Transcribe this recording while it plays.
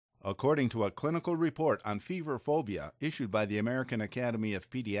According to a clinical report on fever phobia issued by the American Academy of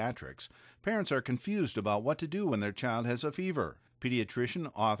Pediatrics, parents are confused about what to do when their child has a fever.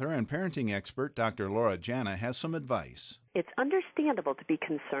 Pediatrician, author, and parenting expert Dr. Laura Janna has some advice. It's understandable to be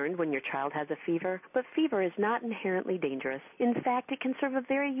concerned when your child has a fever, but fever is not inherently dangerous. In fact, it can serve a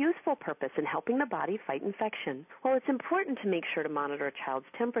very useful purpose in helping the body fight infection. While it's important to make sure to monitor a child's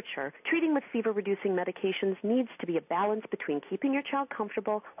temperature, treating with fever-reducing medications needs to be a balance between keeping your child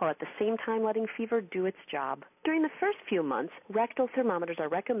comfortable while at the same time letting fever do its job. During the first few months, rectal thermometers are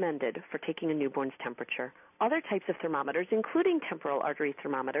recommended for taking a newborn's temperature. Other types of thermometers, including temporal artery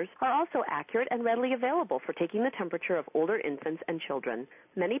thermometers, are also accurate and readily available for taking the temperature of older infants and children.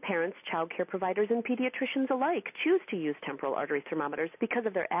 Many parents, child care providers, and pediatricians alike choose to use temporal artery thermometers because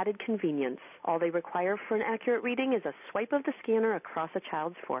of their added convenience. All they require for an accurate reading is a swipe of the scanner across a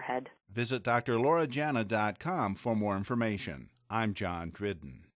child's forehead. Visit drlaurajanna.com for more information. I'm John Dridden.